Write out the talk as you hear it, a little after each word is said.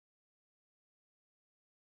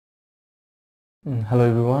Hello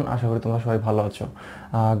everyone, আশা করি তোমরা সবাই ভালো আছো।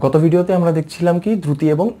 গত ভিডিওতে আমরা দেখছিলাম কি দ্রুতি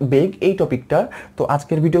এবং বেগ এই টপিকটা। তো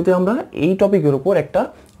আজকের ভিডিওতে আমরা এই টপিকের উপর একটা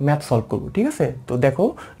ম্যাথ সলভ করব, ঠিক আছে? তো দেখো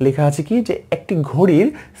লেখা আছে কি যে একটি ঘড়ির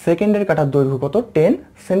সেকেন্ডের কাঁটার দৈর্ঘ্য কত 10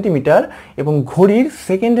 সেন্টিমিটার এবং ঘড়ির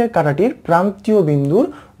সেকেন্ডের কাঁটাটির প্রান্তীয় বিন্দুর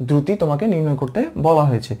দ্রুতি তোমাকে নির্ণয় করতে বলা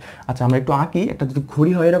হয়েছে। আচ্ছা, আমরা একটু আঁকি। একটা যদি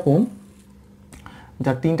ঘড়ি হয় এরকম,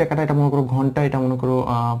 যার তিনটা কাঁটা, এটা মনে করো ঘন্টা, এটা মনে করো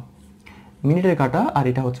মিনিটের কাঁটা, আর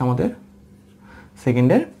এটা হচ্ছে আমাদের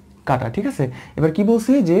সেকেন্ডের কাঁটা, ঠিক আছে? এবার কি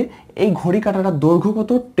বলছে যে এই ঘড়ি কাঁটাটার দৈর্ঘ্য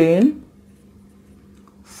কত 10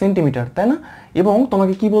 সেন্টিমিটার, তাই না? এবং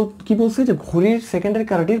তোমাকে কি বলছে যে ঘড়ির সেকেন্ডের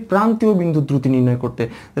কাঁটাটির প্রান্তীয় বিন্দু দ্রুতি নির্ণয় করতে।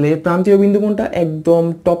 তাহলে এই প্রান্তীয় বিন্দু কোনটা? একদম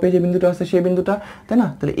টপে যে বিন্দুটা আছে সেই বিন্দুটা, তাই না?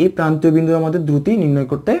 তাহলে এই প্রান্তীয় বিন্দু আমাদের দ্রুতি নির্ণয়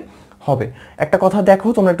করতে হবে। একটা কথা দেখো,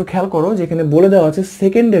 তোমরা একটু খেয়াল করো, যেখানে বলে দেওয়া আছে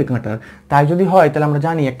সেকেন্ডের কাঁটার। তাই যদি হয় তাহলে আমরা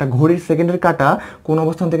জানি একটা ঘড়ির সেকেন্ডের কাঁটা কোন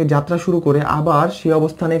অবস্থান থেকে যাত্রা শুরু করে আবার সেই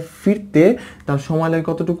অবস্থানে ফিরতে তার সময় লাগে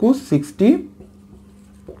কতটুকু? 60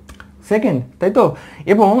 সেকেন্ড, তাই তো?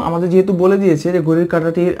 এবং আমাদের যেহেতু বলে দিয়েছে যে ঘড়ির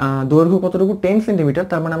কাঁটাটির দৈর্ঘ্য কতটুকু 10 সেন্টিমিটার,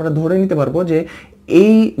 তার মানে আমরা ধরে নিতে পারবো যে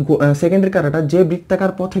এই সেকেন্ডের কাঁটাটা যে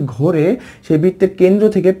বৃত্তাকার পথে ঘোরে সেই বৃত্তের কেন্দ্র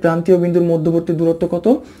থেকে প্রান্তীয় বিন্দুর মধ্যবর্তী দূরত্ব কত?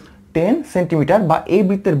 10 সেন্টিমিটার, বা এই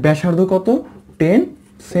বৃত্তের ব্যাসার্ধ কত? 10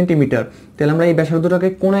 সেন্টিমিটার। তাহলে আমরা এই ব্যাসার্ধটাকে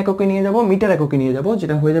কোন এককে নিয়ে যাব? মিটার এককে নিয়ে যাব,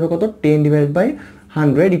 যেটা হয়ে যাবে কত?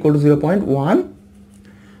 10/100 = 0.1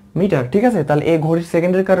 মিটার, ঠিক আছে? তাহলে এই ঘড়ির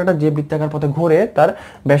সেকেন্ডের কাঁটাটা যে বৃত্তাকার পথে ঘোরে তার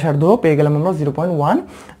ব্যাসার্ধ পেয়ে গেলাম আমরা 0.1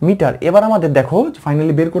 মিটার। এবার আমাদের দেখো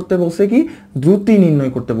ফাইনালি বের করতে বলছে কি? দ্রুতি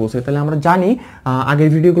নির্ণয় করতে বলছে। তাহলে আমরা জানি আগের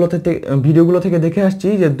ভিডিওগুলো থেকে দেখে আসছি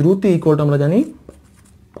যে দ্রুতি ইকুয়াল টু আমরা জানি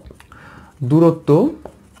দূরত্ব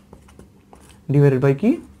ডিভাইডেড বাই কি?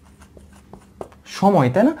 সময়,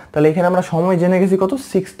 তাই না? তাহলে এখানে আমরা সময় জেনে গেছি কত?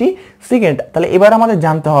 60 সেকেন্ড। তাহলে এবার আমাদের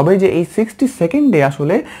জানতে হবে যে এই 60 সেকেন্ডে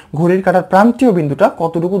আসলে ঘড়ির কাঁটার প্রান্তীয় বিন্দুটা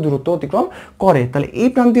কতটুকু দূরত্ব অতিক্রম করে। তাহলে এই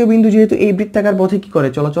প্রান্তীয় বিন্দু যেহেতু এই বৃত্তাকার পথে কি করে?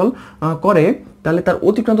 চলাচল করে, তাহলে তার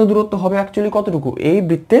অতিক্রান্ত দূরত্ব হবে অ্যাকচুয়ালি কতটুকু? এই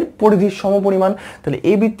বৃত্তের পরিধির সমপরিমাণ। তাহলে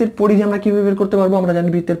এই বৃত্তের পরিধি আমরা কিভাবে বের করতে পারবো? আমরা জানি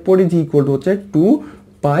বৃত্তের পরিধি ইকুয়াল টু হচ্ছে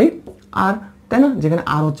 2πr, তাই না? যেখানে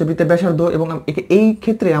আর হচ্ছে বৃত্তের ব্যাসার্ধ, এবং এই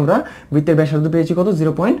ক্ষেত্রে আমরা বৃত্তের ব্যাসার্ধ পেয়েছি কত?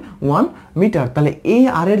 0.1 মিটার। তাহলে এই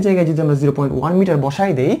আর এর জায়গায় যদি আমরা 0.1 মিটার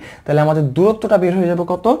বসাই দেই তাহলে আমাদের দূরত্বটা বের হয়ে যাবে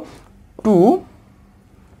কত?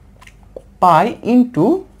 2π ইন্টু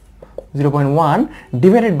 0.1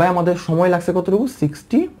 ডিভাইডেড বাই আমাদের সময় লাগছে কতটুকু?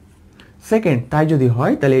 60 সেকেন্ড। তাই যদি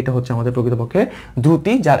হয় তাহলে এটা হচ্ছে আমাদের প্রকৃতপক্ষে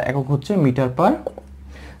দ্রুতি, যার একক হচ্ছে মিটার পার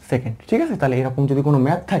সেকেন্ড, ঠিক আছে? তাহলে এরকম যদি কোনো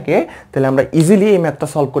ম্যাথ থাকে তাহলে আমরা ইজিলি এই ম্যাথটা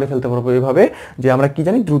সলভ করে ফেলতে পারবো এইভাবে, যে আমরা কি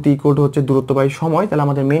জানি দ্রুতি ইকুয়াল টু হচ্ছে দূরত্ব বাই সময়। তাহলে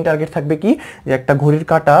আমাদের মেইন টার্গেট থাকবে কি? যে একটা ঘড়ির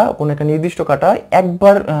কাঁটা, কোনো একটা নির্দিষ্ট কাঁটা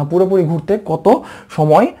একবার পুরোপুরি ঘুরতে কত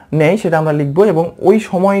সময় নেয় সেটা আমরা লিখবো, এবং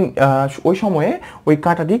ওই সময়ে ওই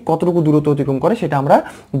কাঁটাটি কতটুকু দূরত্ব অতিক্রম করে সেটা আমরা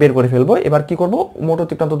বের করে ফেলবো। এবার কি করব? মোট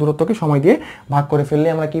অতিক্রান্ত দূরত্বকে সময় দিয়ে ভাগ করে ফেললে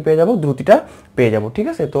আমরা কি পেয়ে যাব? দ্রুতিটা পেয়ে যাব, ঠিক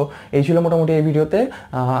আছে? তো এই ছিল মোটামুটি এই ভিডিওতে।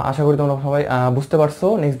 আশা করি তোমরা সবাই বুঝতে পারছো।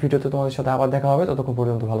 নেক্সট ভিডিওতে তোমাদের সাথে আবার দেখা হবে। ততক্ষণ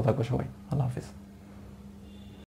পর্যন্ত ভালো থাকবে সবাই। আল্লাহ হাফিজ।